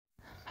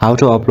How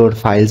to upload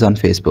files on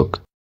Facebook.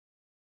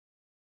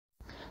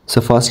 So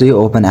firstly,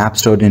 open App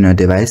Store in your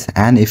device,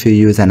 and if you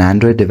use an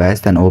Android device,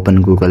 then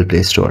open Google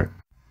Play Store.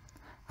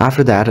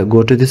 After that,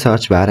 go to the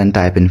search bar and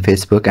type in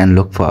Facebook and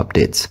look for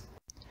updates.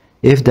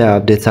 If there are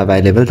updates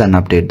available, then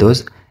update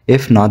those.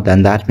 If not,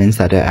 then that means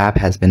that your app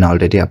has been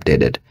already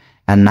updated.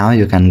 And now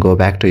you can go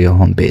back to your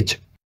home page.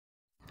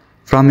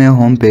 From your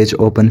home page,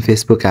 open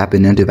Facebook app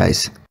in your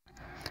device.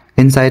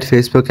 Inside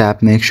Facebook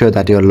app, make sure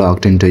that you're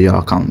logged into your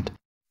account.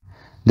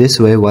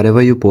 This way,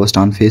 whatever you post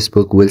on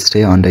Facebook will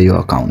stay under your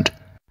account.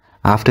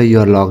 After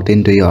you are logged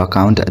into your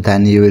account,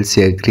 then you will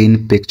see a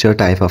green picture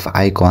type of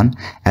icon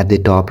at the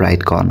top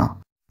right corner.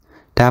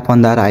 Tap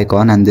on that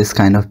icon and this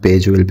kind of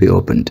page will be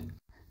opened.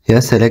 Here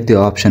select the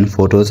option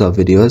photos or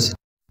videos.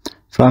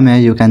 From here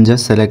you can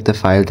just select the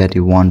file that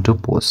you want to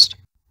post.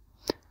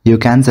 You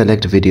can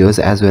select videos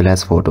as well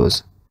as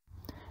photos.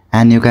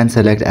 And you can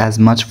select as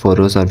much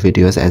photos or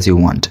videos as you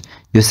want.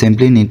 You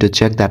simply need to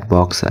check that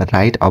box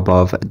right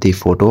above the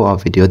photo or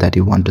video that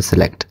you want to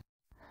select.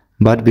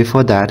 But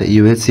before that,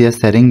 you will see a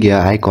setting gear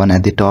icon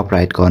at the top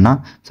right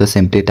corner, so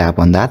simply tap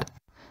on that.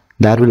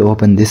 That will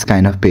open this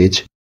kind of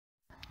page.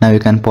 Now you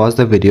can pause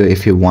the video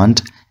if you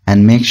want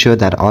and make sure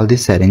that all the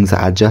settings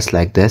are just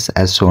like this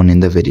as shown in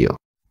the video.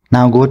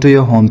 Now go to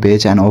your home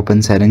page and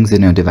open settings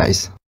in your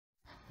device.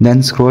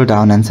 Then scroll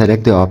down and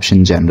select the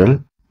option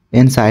General.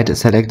 Inside,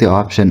 select the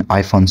option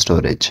iPhone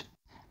Storage.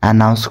 And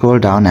now scroll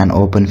down and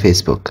open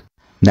Facebook.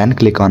 Then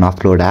click on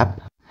Upload App.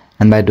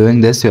 And by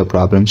doing this, your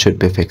problem should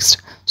be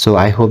fixed. So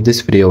I hope this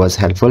video was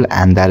helpful,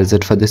 and that is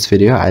it for this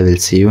video. I will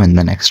see you in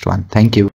the next one. Thank you.